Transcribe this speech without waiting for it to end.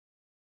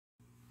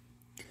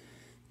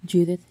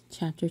Judith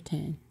Chapter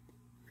 10.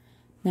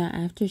 Now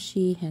after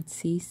she had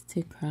ceased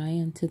to cry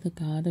unto the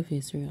God of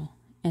Israel,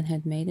 and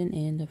had made an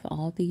end of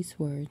all these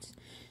words,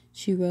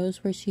 she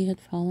rose where she had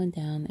fallen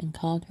down, and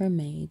called her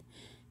maid,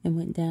 and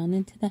went down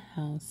into the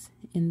house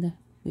in the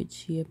which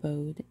she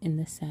abode in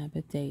the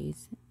Sabbath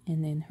days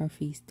and in her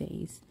feast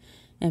days,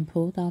 and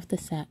pulled off the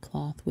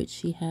sackcloth which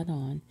she had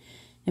on,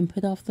 and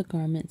put off the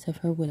garments of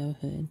her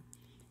widowhood,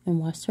 and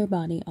washed her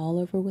body all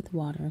over with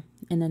water,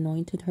 and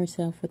anointed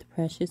herself with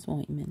precious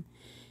ointment,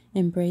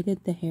 and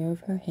braided the hair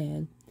of her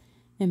head,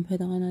 and put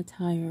on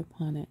attire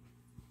upon it,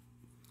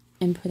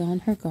 and put on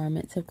her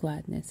garments of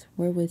gladness,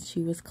 wherewith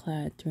she was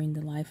clad during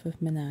the life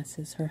of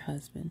Manasseh her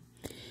husband.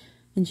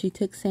 And she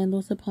took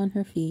sandals upon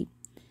her feet,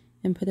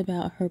 and put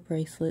about her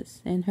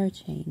bracelets, and her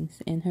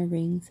chains, and her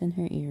rings, and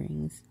her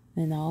earrings,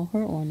 and all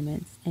her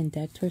ornaments, and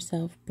decked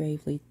herself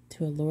bravely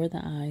to allure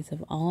the eyes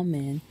of all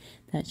men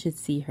that should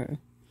see her.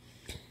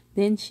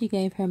 Then she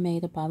gave her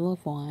maid a bottle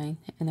of wine,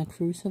 and a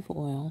cruse of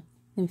oil,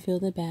 and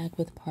filled a bag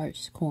with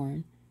parched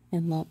corn,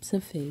 and lumps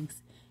of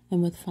figs,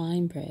 and with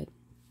fine bread.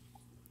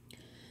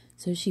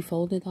 So she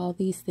folded all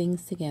these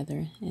things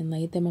together, and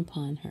laid them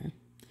upon her.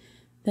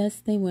 Thus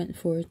they went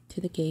forth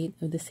to the gate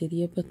of the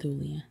city of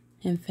Bethulia,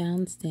 and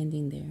found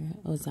standing there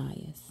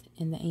Ozias,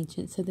 and the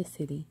ancients of the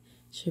city,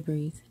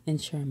 Shebrees and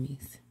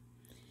Sharmes.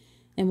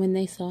 And when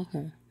they saw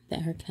her,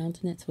 that her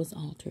countenance was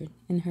altered,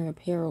 and her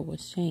apparel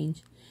was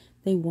changed,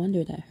 they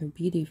wondered at her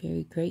beauty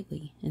very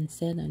greatly, and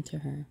said unto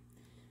her,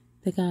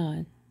 The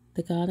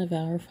God of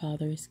our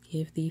fathers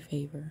give thee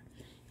favor,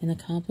 and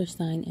accomplish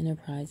thine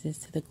enterprises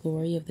to the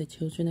glory of the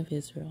children of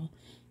Israel,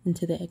 and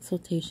to the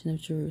exaltation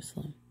of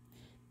Jerusalem.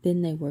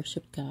 Then they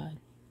worshipped God.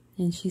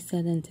 And she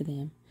said unto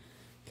them,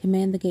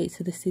 Command the gates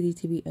of the city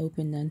to be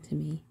opened unto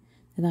me,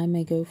 that I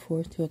may go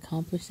forth to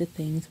accomplish the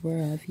things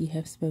whereof ye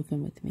have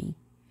spoken with me.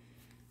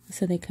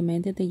 So they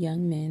commanded the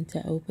young men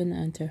to open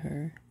unto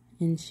her,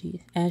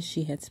 as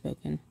she had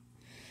spoken.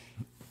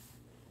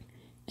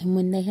 And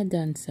when they had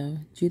done so,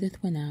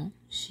 Judith went out,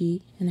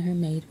 she and her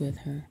maid with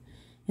her,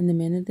 and the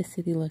men of the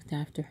city looked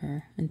after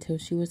her, until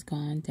she was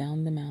gone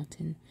down the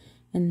mountain,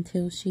 and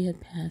until she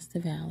had passed the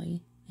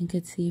valley, and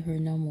could see her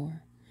no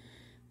more.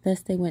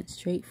 Thus they went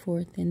straight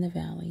forth in the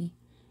valley,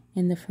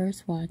 and the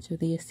first watch of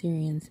the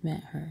Assyrians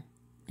met her,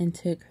 and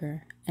took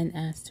her, and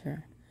asked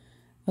her,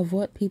 Of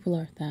what people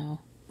art thou,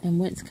 and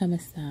whence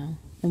comest thou,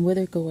 and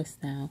whither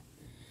goest thou?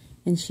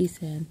 And she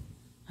said,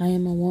 I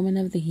am a woman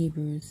of the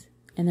Hebrews,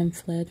 and am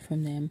fled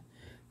from them,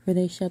 for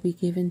they shall be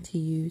given to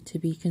you to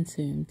be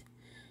consumed.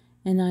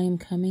 And I am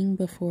coming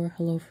before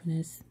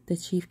Holofernes, the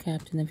chief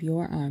captain of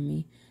your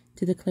army,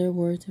 to declare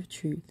words of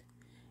truth.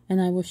 And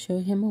I will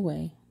show him a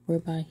way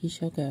whereby he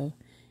shall go,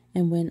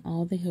 and win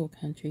all the hill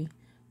country,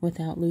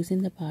 without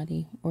losing the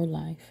body or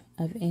life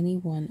of any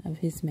one of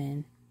his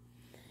men.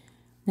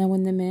 Now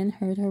when the men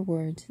heard her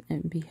words,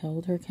 and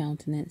beheld her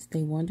countenance,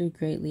 they wondered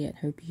greatly at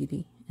her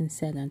beauty, and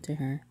said unto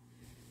her,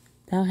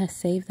 Thou hast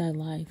saved thy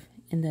life,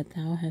 in that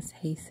thou hast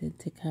hasted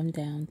to come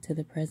down to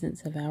the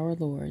presence of our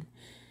Lord.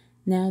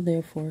 Now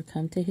therefore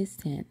come to his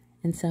tent,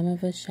 and some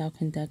of us shall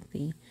conduct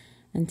thee,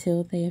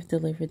 until they have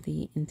delivered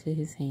thee into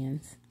his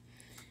hands.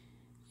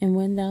 And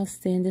when thou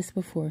standest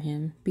before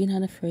him, be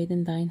not afraid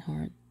in thine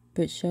heart,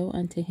 but show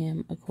unto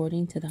him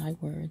according to thy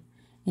word,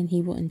 and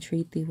he will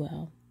entreat thee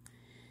well.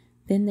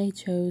 Then they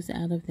chose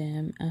out of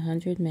them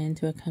 100 men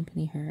to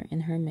accompany her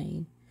and her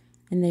maid,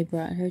 and they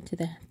brought her to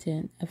the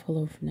tent of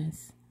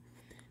Holofernes.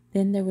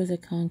 Then there was a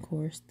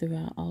concourse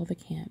throughout all the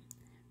camp,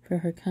 for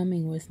her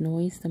coming was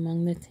noised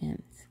among the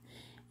tents.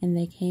 And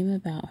they came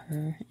about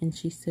her, and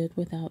she stood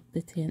without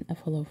the tent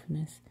of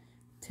Holofernes,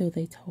 till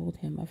they told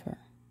him of her.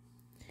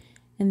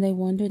 And they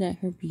wondered at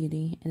her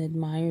beauty, and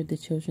admired the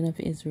children of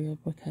Israel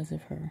because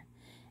of her.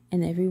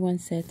 And every one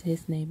said to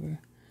his neighbor,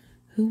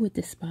 Who would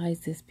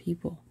despise this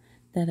people,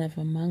 that have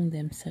among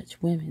them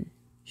such women?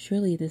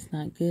 Surely it is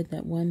not good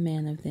that one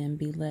man of them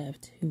be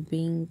left, who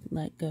being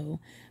let go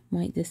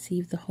might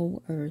deceive the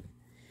whole earth.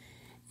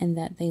 And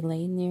that they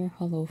lay near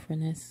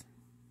Holofernes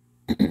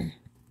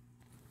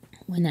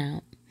went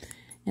out,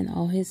 and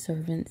all his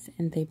servants,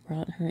 and they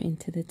brought her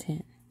into the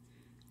tent.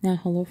 Now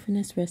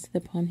Holofernes rested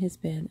upon his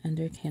bed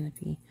under a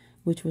canopy,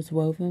 which was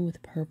woven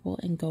with purple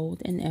and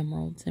gold and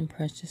emeralds and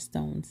precious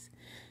stones.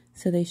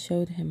 So they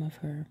showed him of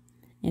her,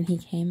 and he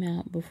came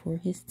out before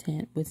his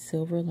tent with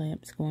silver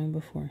lamps going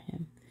before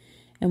him.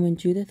 And when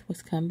Judith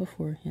was come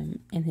before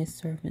him and his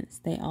servants,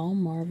 they all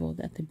marveled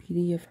at the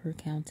beauty of her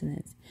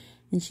countenance.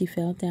 And she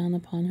fell down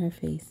upon her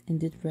face, and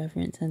did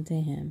reverence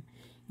unto him,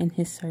 and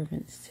his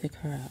servants took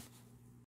her up.